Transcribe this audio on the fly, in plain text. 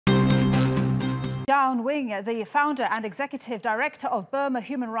Kyaw, the founder and executive director of Burma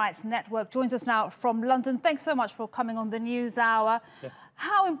Human Rights Network, joins us now from London. Thanks so much for coming on the News Hour. Yes.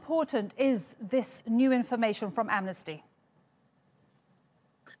 How important is this new information from Amnesty?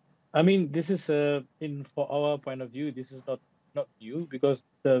 I mean, this is for our point of view, this is not new, because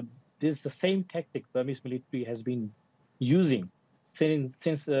this is the same tactic Burmese military has been using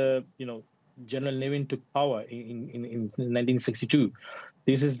since General Nevin took power in 1962.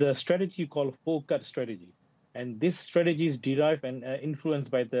 This is the strategy called four-cut strategy, and this strategy is derived and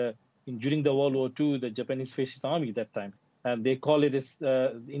influenced by during the World War II, the Japanese Fascist Army at that time, and they call it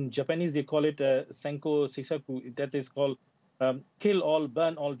in Japanese they call it Senko Seisaku. That is called kill all,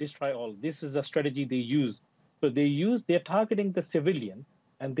 burn all, destroy all. This is a strategy they use. So they're targeting the civilian,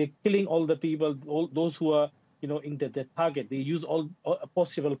 and they're killing all the people, all those who are in the target. They use all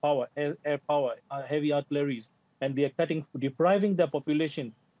possible power, air power, heavy artilleries, and they are depriving the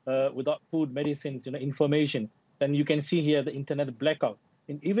population without food, medicines, information. And you can see here the internet blackout,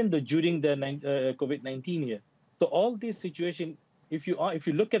 and even during the COVID-19 year. So all these situations, if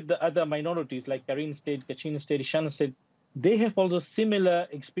you look at the other minorities like Karen State, Kachin State, Shan State, they have also similar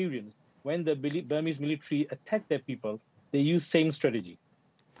experience. When the Burmese military attack their people, they use same strategy.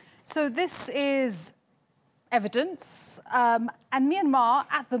 So this is evidence, and Myanmar,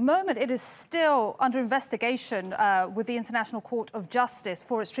 at the moment, it is still under investigation with the International Court of Justice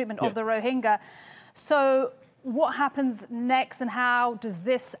for its treatment of the Rohingya. So what happens next, and how does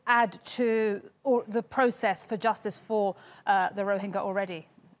this add to the process for justice for the Rohingya already?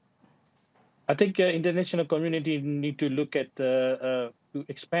 I think international community need to look at to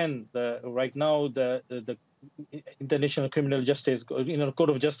expand right now the International Criminal Justice, Court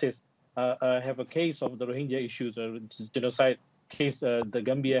of Justice. Have a case of the Rohingya issues, genocide case. The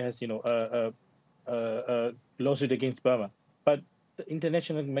Gambia has, a lawsuit against Burma. But the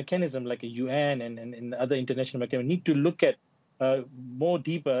international mechanism like a UN and other international mechanisms need to look at more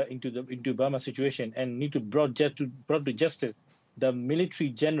deeper into Burma situation, and need to brought to justice the military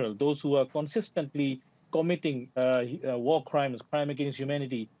general, those who are consistently committing war crimes, crime against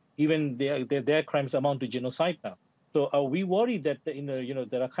humanity. Even their crimes amount to genocide now. So we worry that the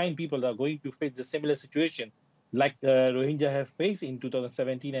Rakhine people are going to face the similar situation like Rohingya have faced in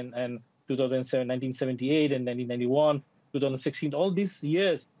 2017 and 1978 and 1991, 2016. All these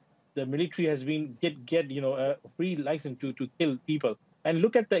years, the military has been get a free license to kill people. And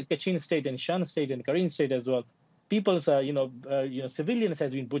look at the Kachin State and Shan State and Karen State as well. People's civilians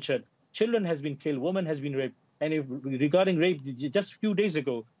has been butchered, children has been killed, women has been raped. And regarding rape, just a few days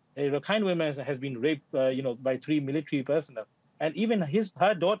ago, a Rakhine woman has been raped, by 3 military personnel, and even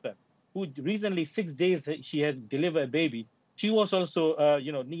her daughter, who recently 6 days she had delivered a baby, she was also,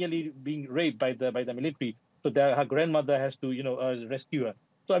 nearly being raped by the military. So that her grandmother has to, rescue her.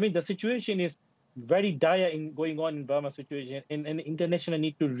 So I mean, the situation is very dire going on in Burma situation, and international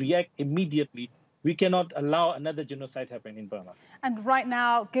need to react immediately. We cannot allow another genocide happen in Burma. And right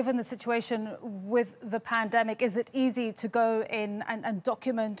now, given the situation with the pandemic, is it easy to go in and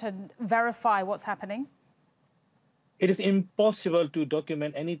document and verify what's happening? It is impossible to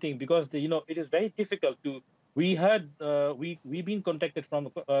document anything, because it is very difficult to. We heard we've been contacted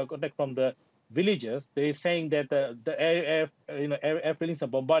from the villagers. They're saying that the airplanes are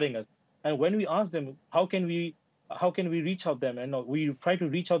bombarding us, and when we ask them how can we reach out them, and we try to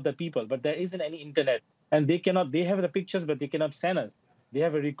reach out the people, but there isn't any internet, and they have the pictures, but they cannot send us. They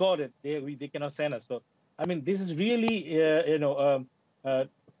have a recorded, they cannot send us. So I mean, this is really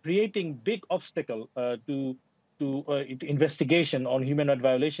creating big obstacle to investigation on human rights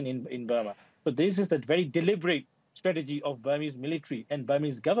violation in Burma. So this is a very deliberate strategy of Burmese military and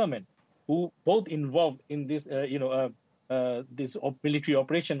Burmese government, who both involved in this this military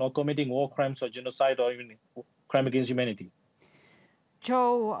operation, or committing war crimes or genocide or even crime against humanity.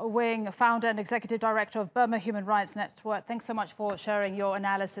 Kyaw, founder and executive director of Burma Human Rights Network, thanks so much for sharing your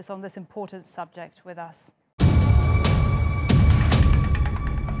analysis on this important subject with us.